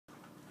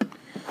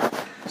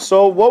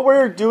So what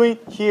we're doing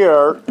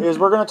here is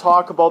we're going to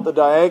talk about the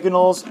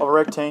diagonals of a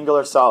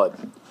rectangular solid.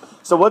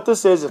 So what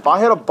this is, if I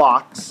had a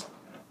box,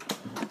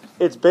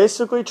 it's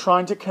basically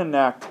trying to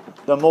connect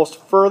the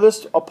most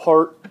furthest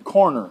apart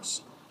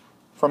corners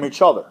from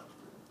each other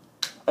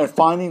and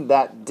finding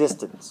that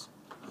distance.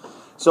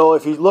 So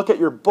if you look at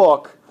your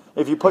book,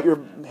 if you put your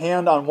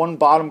hand on one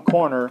bottom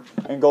corner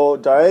and go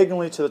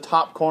diagonally to the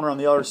top corner on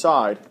the other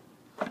side,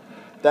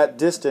 that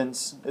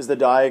distance is the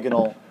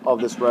diagonal of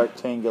this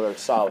rectangular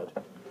solid.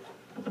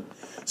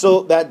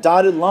 So that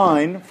dotted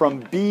line from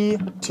B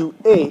to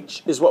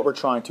H is what we're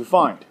trying to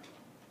find.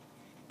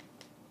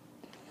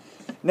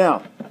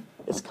 Now,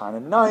 it's kind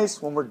of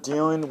nice when we're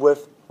dealing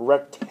with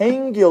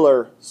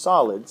rectangular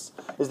solids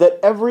is that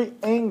every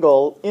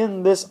angle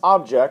in this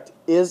object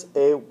is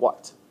a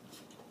what?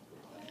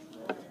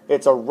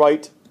 It's a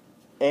right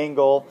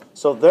angle.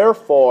 So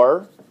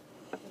therefore,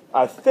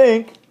 I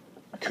think,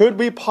 could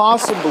we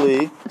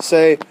possibly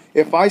say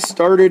if I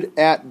started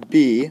at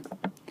B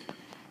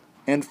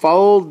and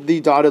followed the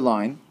dotted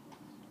line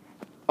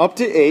up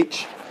to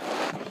H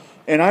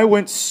and I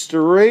went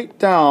straight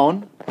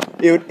down,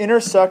 it would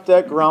intersect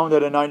that ground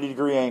at a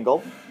 90-degree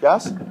angle,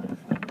 yes?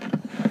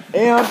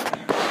 And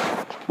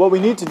what we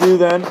need to do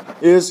then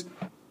is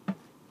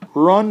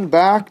run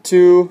back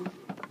to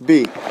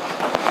B.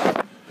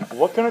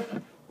 What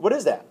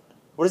is that?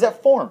 What does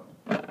that form?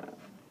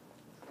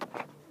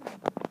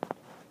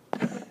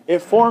 It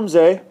forms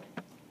a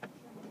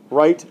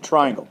right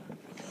triangle.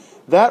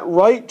 That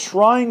right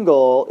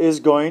triangle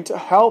is going to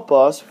help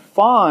us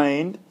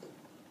find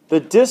the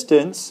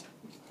distance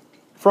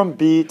from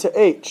B to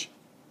H.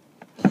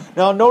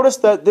 Now notice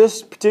that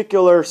this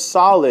particular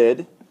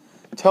solid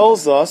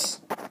tells us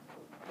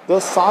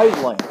the side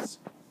lengths,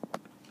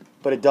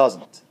 but it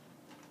doesn't.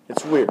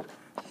 It's weird.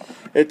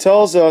 It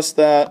tells us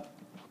that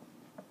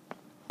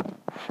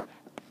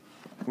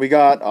we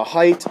got a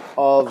height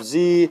of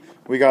Z,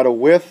 we got a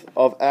width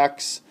of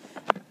X,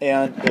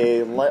 and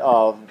a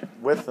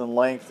width and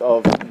length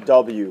of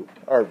W,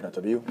 or not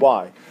W,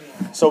 Y.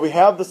 So we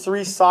have the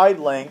three side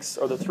lengths,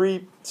 or the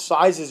three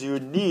sizes you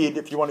would need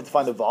if you wanted to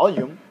find the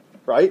volume,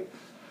 right?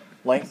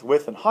 Length,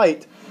 width, and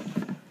height.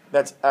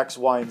 That's X,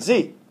 Y, and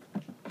Z.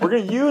 We're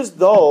going to use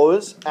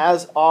those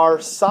as our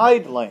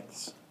side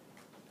lengths.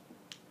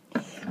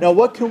 Now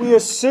what can we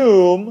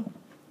assume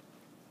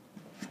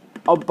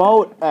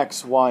about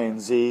X, Y,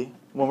 and Z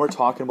when we're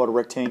talking about a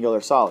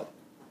rectangular solid?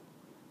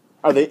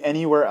 Are they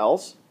anywhere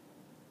else?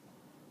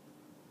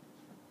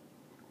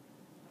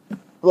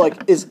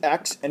 Like, is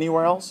X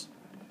anywhere else?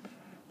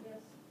 Yes.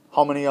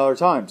 How many other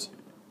times?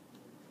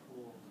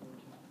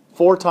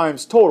 4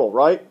 times total,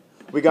 right?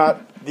 We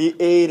got the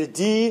A to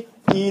D,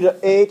 E to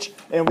H,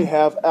 and we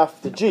have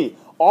F to G.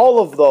 All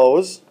of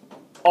those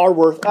are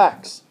worth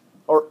X,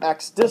 or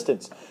X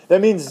distance.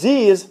 That means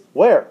Z is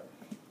where?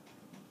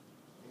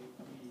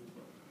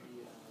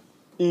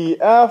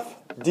 EF,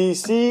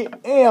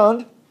 DC,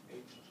 and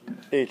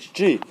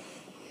HG.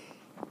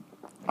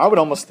 I would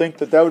almost think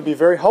that that would be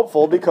very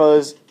helpful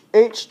because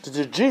H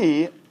to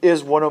G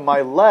is one of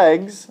my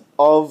legs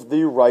of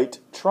the right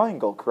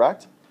triangle,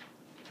 correct?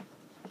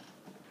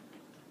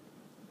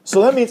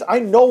 So that means I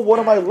know one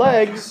of my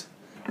legs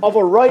of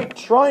a right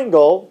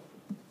triangle.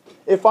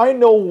 If I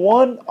know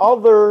one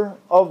other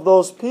of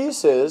those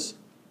pieces,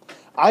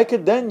 I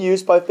could then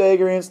use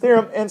Pythagorean's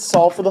theorem and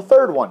solve for the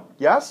third one.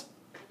 Yes?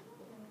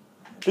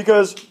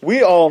 Because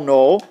we all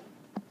know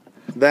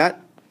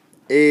that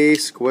A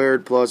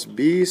squared plus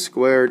B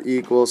squared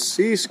equals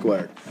C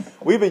squared.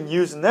 We've been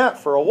using that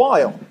for a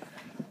while.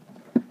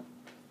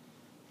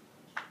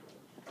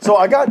 So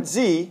I got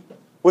Z,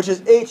 which is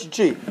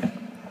HG.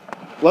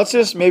 Let's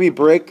just maybe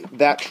break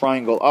that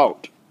triangle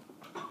out.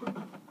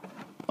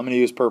 I'm going to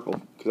use purple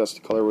because that's the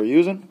color we're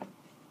using.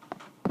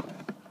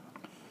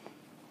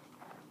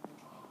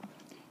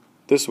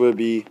 This would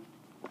be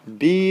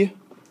B,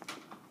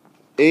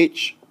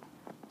 H,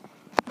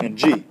 and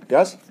G,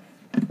 yes?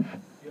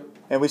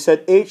 And we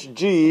said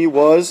HG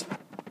was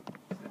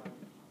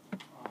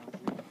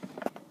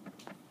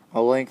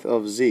a length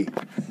of Z.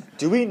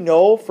 Do we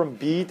know from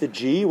B to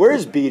G? Where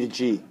is B to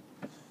G?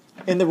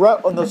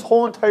 On this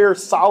whole entire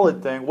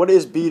solid thing, what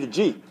is B to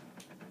G?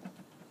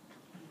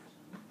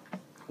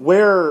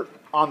 Where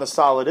on the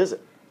solid is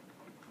it?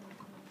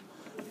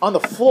 On the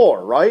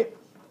floor, right?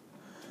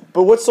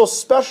 But what's so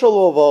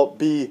special about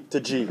B to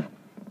G?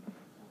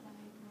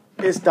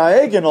 It's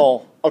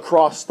diagonal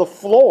across the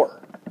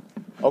floor.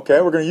 Okay,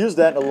 we're going to use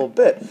that in a little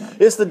bit.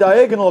 It's the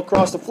diagonal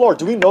across the floor.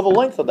 Do we know the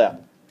length of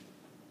that?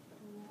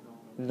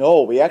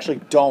 No, we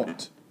actually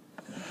don't.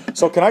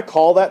 So can I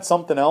call that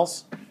something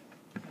else?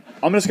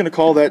 I'm just going to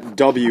call that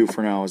W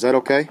for now. Is that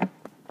okay?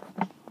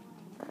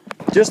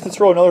 Just to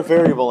throw another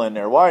variable in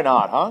there. Why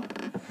not, huh?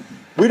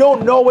 We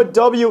don't know what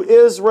W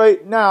is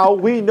right now.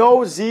 We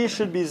know Z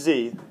should be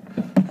Z.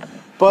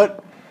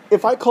 But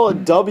if I call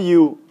it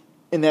W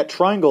in that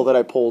triangle that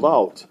I pulled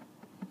out,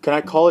 can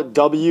I call it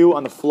W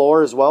on the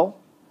floor as well?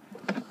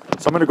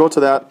 So I'm going to go to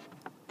that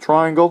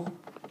triangle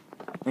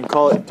and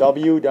call it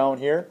W down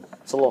here.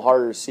 It's a little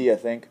harder to see, I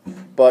think.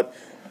 But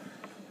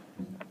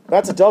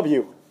That's a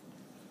W.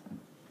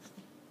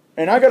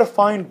 And I got to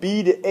find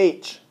B to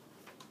H.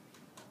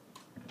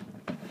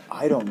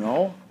 I don't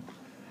know.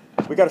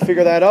 We got to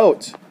figure that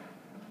out.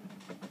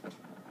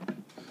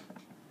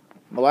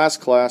 My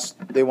last class,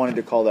 they wanted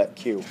to call that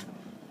Q.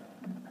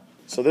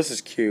 So this is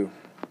Q.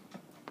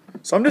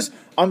 So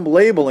I'm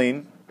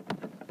labeling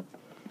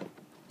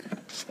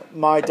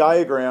my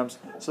diagrams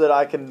so that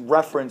I can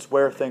reference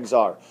where things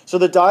are. So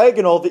the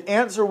diagonal, the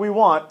answer we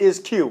want is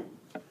Q.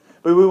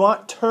 But we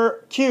want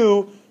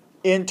Q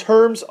in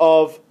terms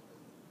of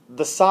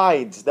the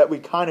sides that we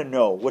kind of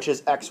know, which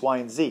is X, Y,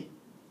 and Z.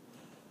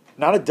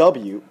 Not a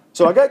W.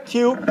 So I got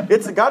Q,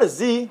 it's got a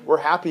Z, we're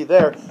happy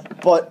there,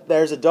 but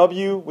there's a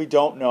W we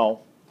don't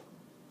know.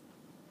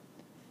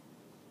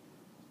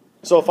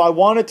 So if I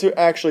wanted to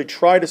actually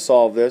try to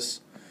solve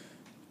this,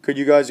 could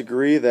you guys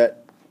agree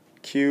that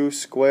Q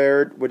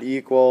squared would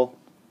equal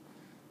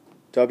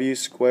W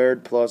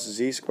squared plus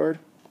Z squared?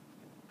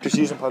 Just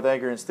using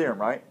Pythagorean's theorem,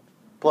 right?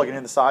 Plugging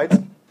in the sides.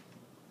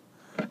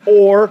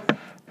 Or,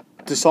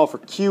 to solve for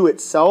Q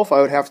itself,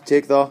 I would have to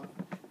take the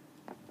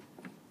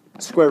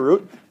square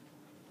root.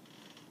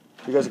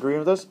 You guys agree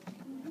with this?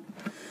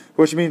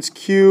 Which means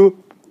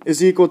Q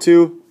is equal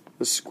to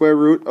the square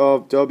root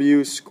of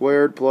W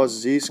squared plus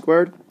Z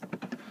squared.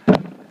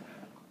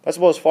 That's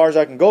about as far as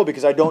I can go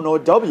because I don't know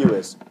what W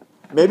is.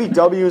 Maybe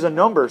W is a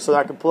number so that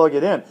I can plug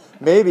it in.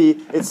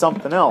 Maybe it's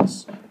something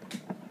else.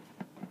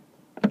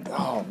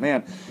 Oh,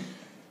 man.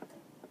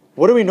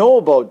 What do we know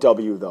about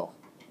W, though?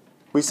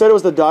 We said it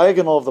was the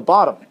diagonal of the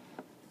bottom.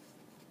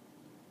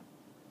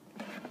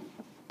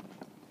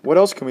 What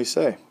else can we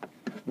say?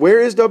 Where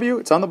is W?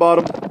 It's on the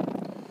bottom.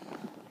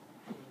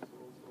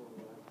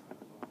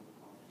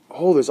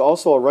 Oh, there's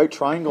also a right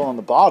triangle on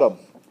the bottom.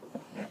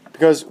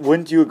 Because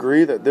wouldn't you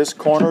agree that this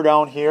corner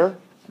down here,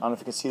 I don't know if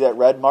you can see that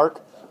red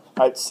mark,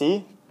 right,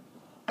 see?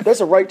 There's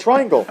a right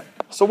triangle.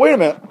 So wait a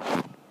minute.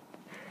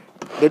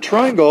 The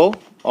triangle,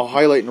 I'll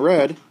highlight in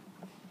red,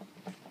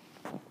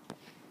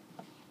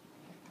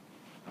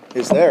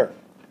 is there.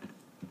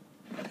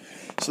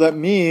 So that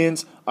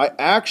means I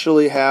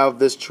actually have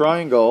this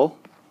triangle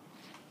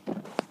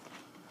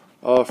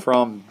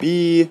from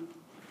B,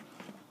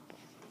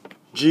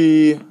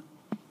 G,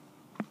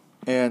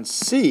 and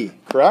C,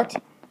 correct?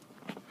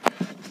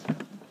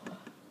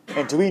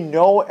 And do we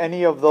know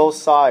any of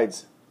those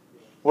sides?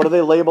 What are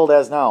they labeled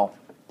as now?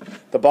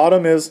 The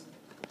bottom is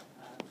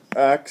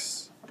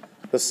X,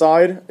 the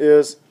side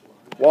is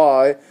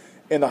Y,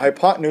 and the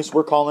hypotenuse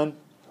we're calling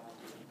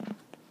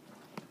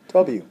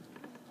W.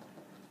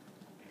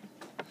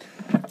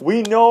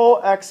 We know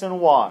X and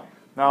Y.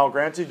 Now,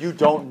 granted, you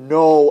don't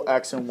know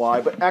X and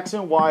Y, but X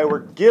and Y were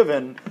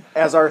given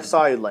as our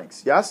side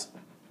lengths, yes?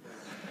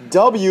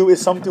 W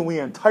is something we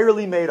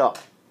entirely made up.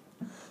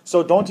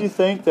 So don't you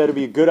think that it would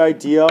be a good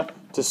idea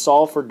to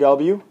solve for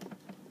W?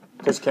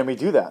 Because can we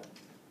do that?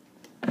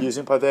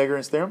 Using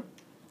Pythagorean's theorem?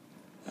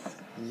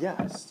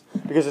 Yes.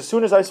 Because as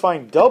soon as I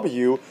find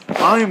W,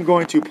 I am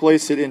going to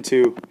place it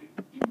into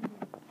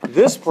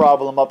this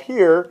problem up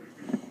here.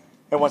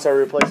 And once I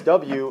replace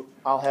W,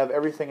 I'll have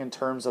everything in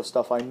terms of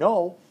stuff I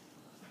know,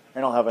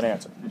 and I'll have an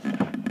answer.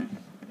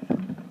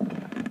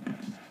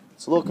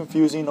 It's a little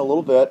confusing, a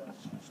little bit.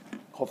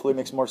 Hopefully it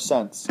makes more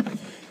sense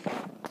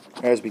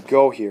as we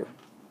go here.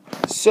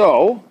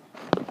 So,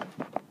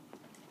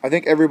 I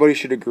think everybody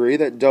should agree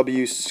that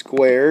W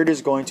squared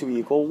is going to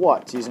equal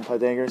what? Using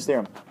Pythagorean's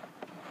theorem.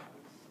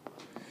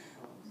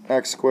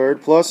 X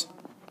squared plus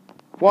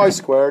Y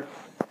squared.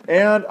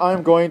 And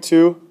I'm going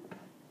to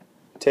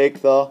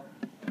take the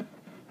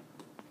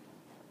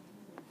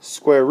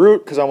square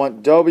root because I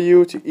want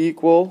W to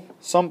equal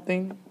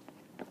something.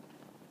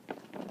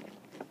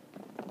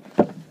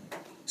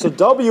 So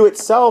W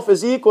itself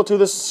is equal to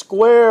the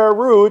square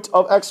root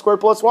of X squared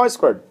plus Y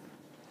squared.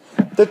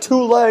 The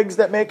two legs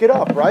that make it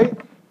up, right?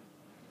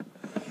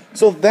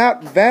 So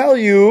that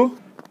value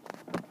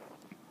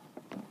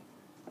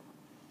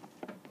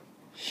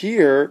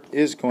here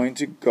is going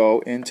to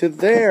go into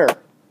there.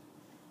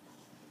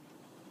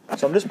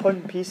 So I'm just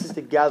putting pieces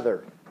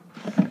together.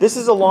 This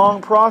is a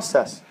long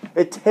process.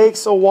 It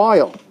takes a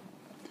while.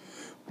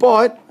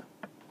 But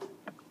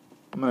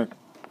I'm going to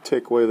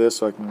take away this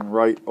so I can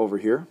write over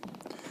here.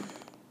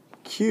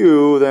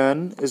 Q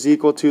then is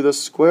equal to the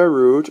square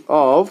root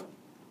of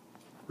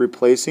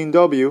replacing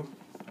W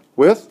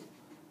with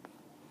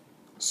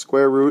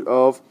square root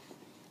of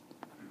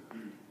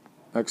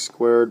X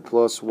squared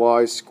plus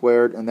Y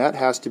squared, and that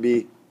has to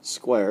be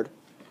squared,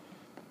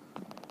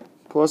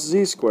 plus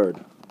Z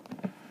squared.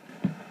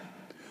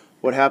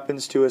 What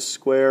happens to a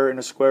square and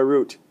a square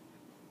root?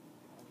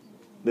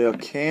 They'll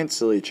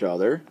cancel each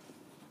other.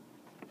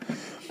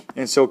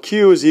 And so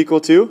Q is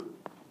equal to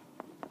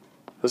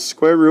the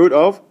square root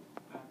of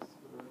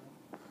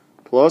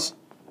plus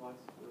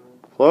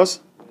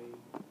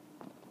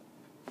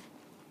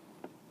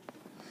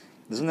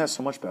Isn't that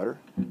so much better?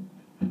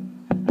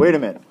 Wait a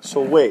minute.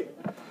 So wait.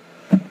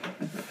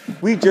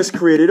 We just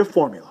created a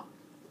formula.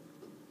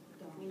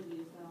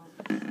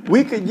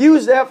 we could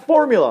use that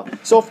formula.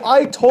 So if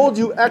I told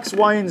you x,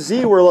 y, and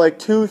z were like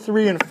 2,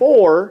 3, and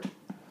 4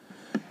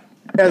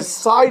 as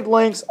side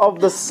lengths of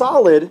the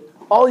solid,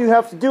 all you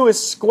have to do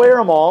is square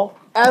them all,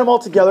 add them all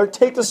together,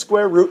 take the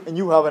square root, and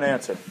you have an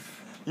answer.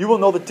 You will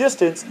know the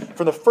distance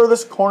from the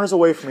furthest corners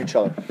away from each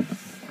other.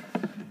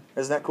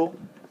 Isn't that cool?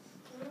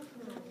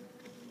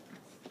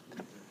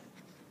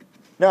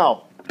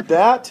 Now,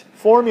 that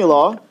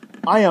formula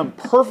I am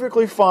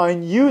perfectly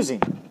fine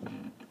using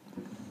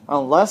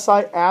unless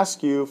I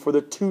ask you for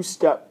the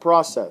two-step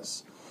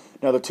process.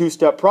 Now, the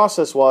two-step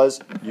process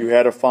was you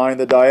had to find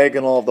the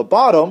diagonal of the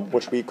bottom,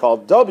 which we call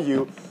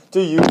W,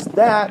 to use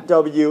that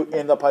W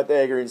in the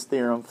Pythagorean's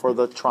theorem for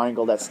the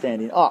triangle that's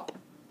standing up.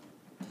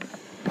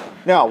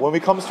 Now, when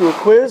it comes to a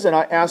quiz and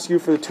I ask you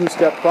for the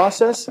two-step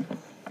process,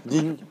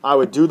 I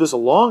would do this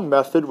long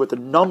method with the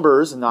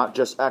numbers, not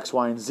just x,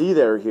 y, and z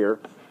that are here.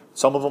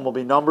 Some of them will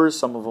be numbers,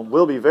 some of them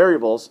will be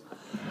variables.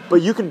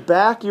 But you can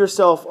back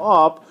yourself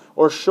up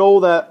or show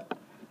that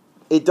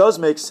it does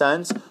make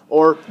sense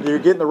or you're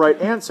getting the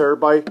right answer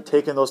by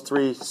taking those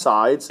three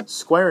sides,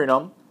 squaring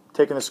them,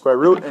 taking the square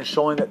root, and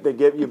showing that they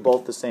give you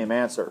both the same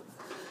answer.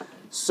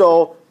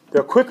 So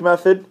the quick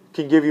method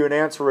can give you an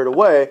answer right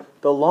away.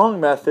 The long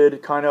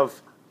method kind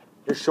of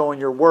is showing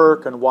your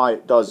work and why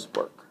it does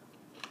work.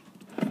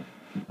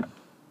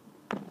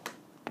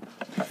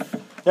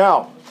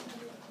 Now,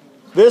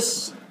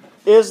 this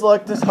is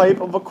like the type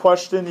of a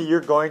question that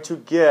you're going to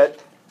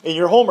get in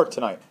your homework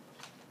tonight.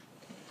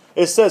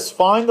 It says,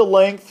 find the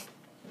length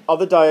of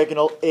the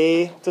diagonal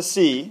A to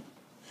C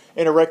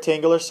in a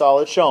rectangular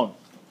solid shown.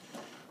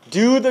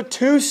 Do the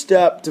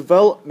two-step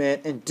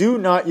development and do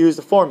not use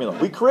the formula.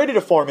 We created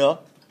a formula,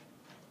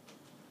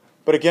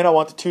 but again, I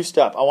want the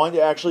two-step. I want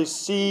you to actually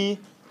see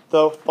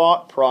the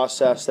thought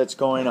process that's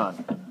going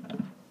on.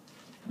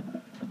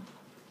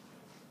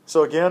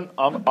 So again,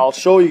 I'll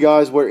show you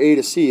guys where A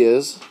to C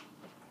is.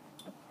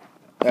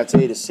 That's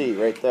A to C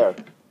right there.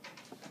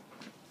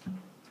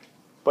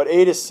 But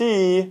A to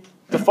C,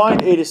 to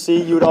find A to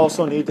C, you would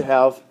also need to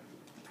have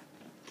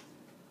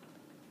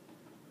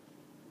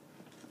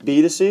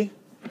B to C.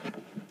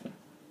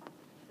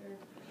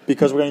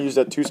 Because we're going to use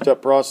that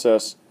two-step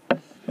process,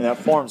 and that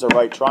forms a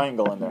right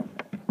triangle in there.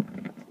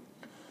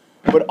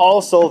 But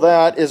also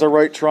that is a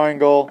right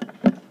triangle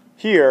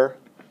here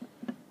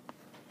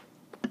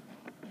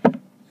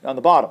on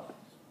the bottom.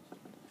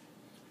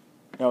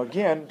 Now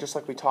again, just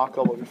like we talked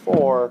about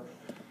before,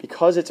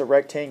 because it's a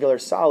rectangular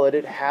solid,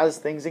 it has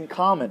things in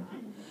common.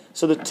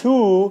 So the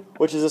 2,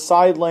 which is a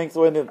side length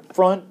in the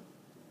front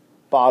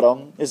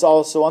bottom, is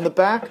also on the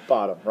back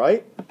bottom,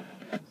 right?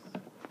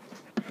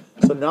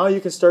 So now you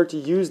can start to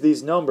use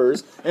these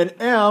numbers, and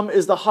M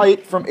is the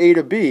height from A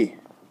to B.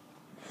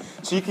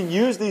 So you can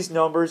use these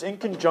numbers in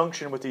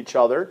conjunction with each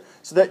other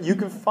so that you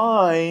can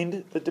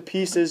find the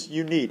pieces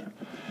you need.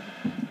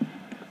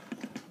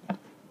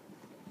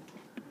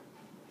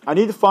 I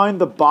need to find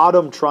the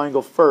bottom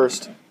triangle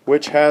first,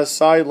 which has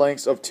side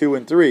lengths of 2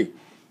 and 3.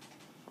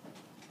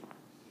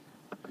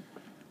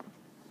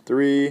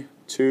 3,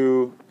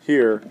 2,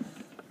 here.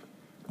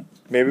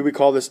 Maybe we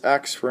call this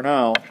X for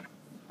now,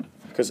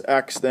 because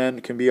X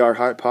then can be our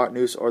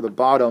hypotenuse or the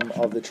bottom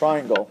of the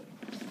triangle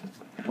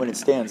when it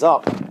stands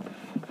up.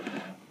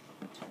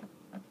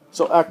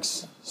 So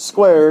X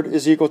squared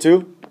is equal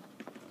to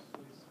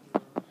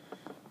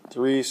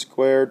 3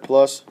 squared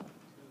plus,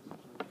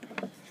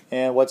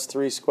 and what's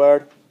 3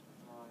 squared?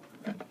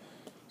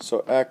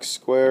 So X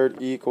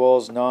squared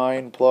equals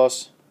 9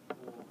 plus,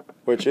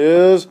 which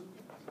is,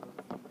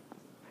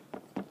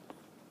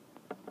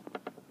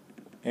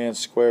 and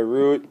square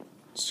root,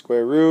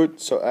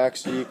 so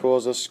X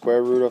equals the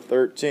square root of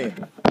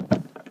 13.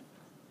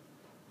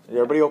 Is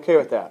everybody okay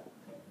with that?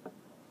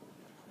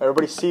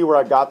 Everybody see where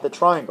I got the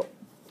triangle?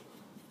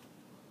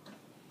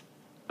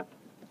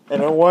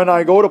 And then when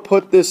I go to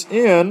put this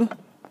in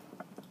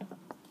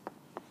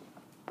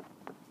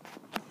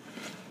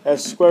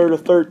as square root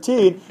of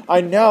 13,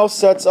 it now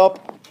sets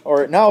up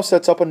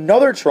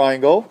another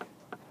triangle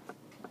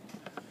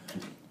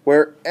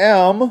where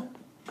M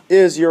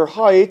is your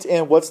height,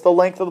 and what's the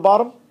length of the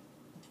bottom?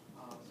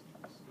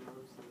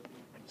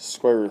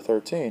 Square root of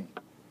 13.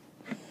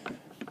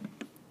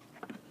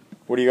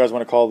 What do you guys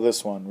want to call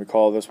this one? We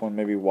call this one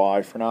maybe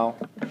Y for now.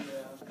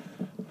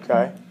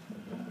 Okay.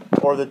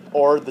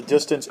 Or the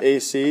distance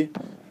AC.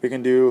 We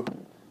can do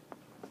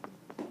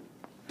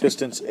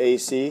distance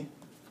AC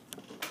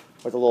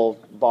with a little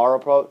bar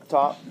up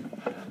top,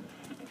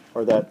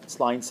 or that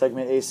line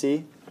segment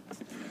AC.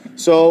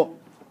 So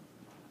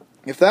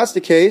if that's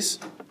the case,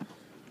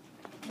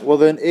 well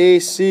then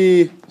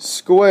AC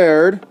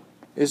squared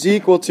is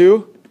equal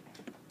to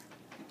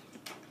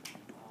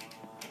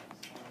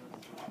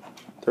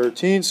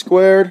 13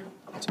 squared,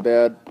 that's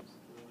bad,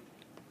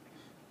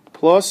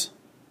 plus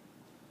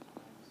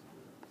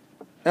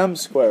M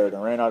squared.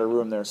 I ran out of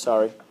room there,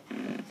 sorry.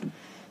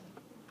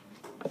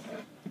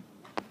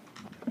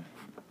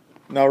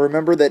 Now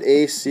remember that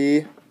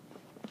AC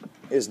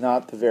is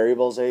not the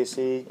variables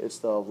AC, it's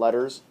the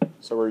letters.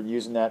 So we're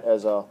using that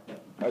as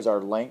our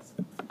length.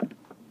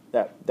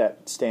 That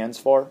that stands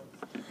for?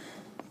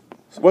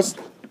 What's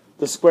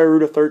the square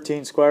root of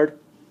 13 squared?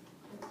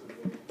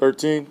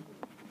 13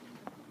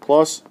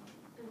 plus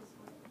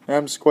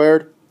m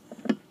squared.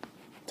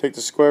 Take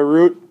the square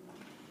root.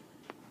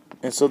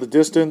 And so the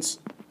distance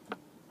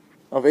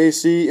of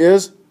AC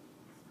is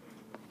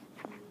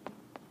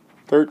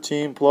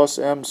 13 plus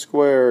m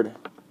squared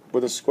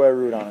with a square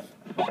root on it.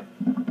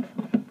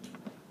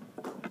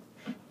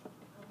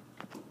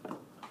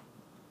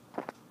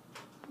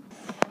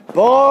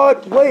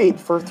 But wait,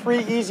 for 3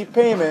 easy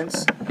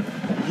payments,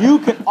 you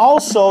can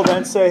also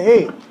then say,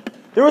 hey,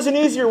 there was an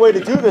easier way to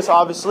do this,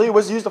 obviously. It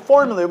was to use the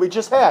formula we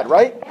just had,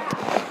 right?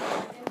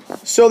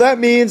 So that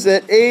means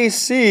that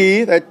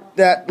AC,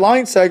 that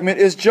line segment,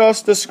 is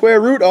just the square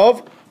root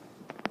of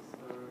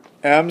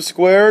m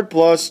squared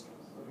plus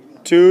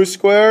 2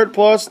 squared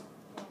plus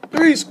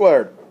 3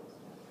 squared.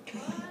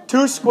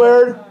 2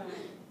 squared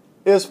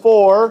is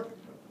 4.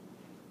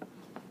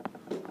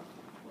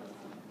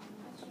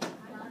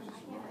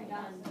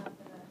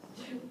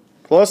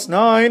 Plus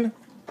 9,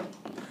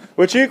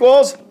 which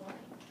equals?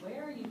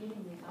 Where are you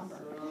getting these numbers?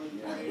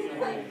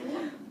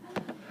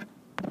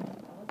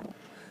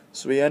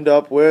 So we end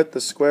up with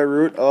the square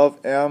root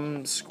of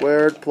m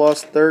squared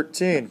plus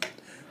 13,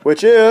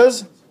 which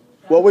is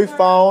what we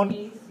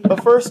found the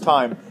first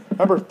time.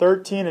 Remember,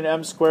 13 and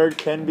m squared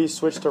can be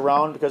switched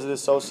around because of the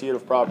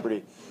associative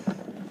property.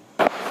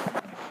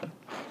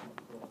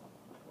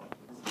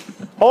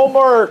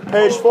 Homework,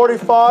 page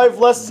 45,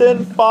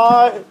 lesson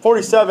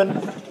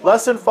 47,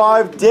 lesson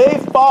 5, day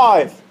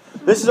 5.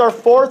 This is our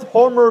 4th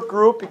homework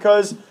group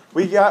because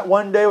we got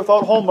 1 day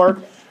without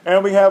homework.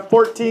 And we have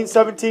 14,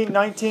 17,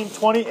 19,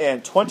 20,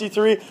 and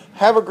 23.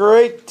 Have a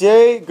great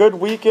day, good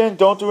weekend.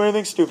 Don't do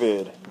anything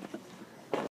stupid.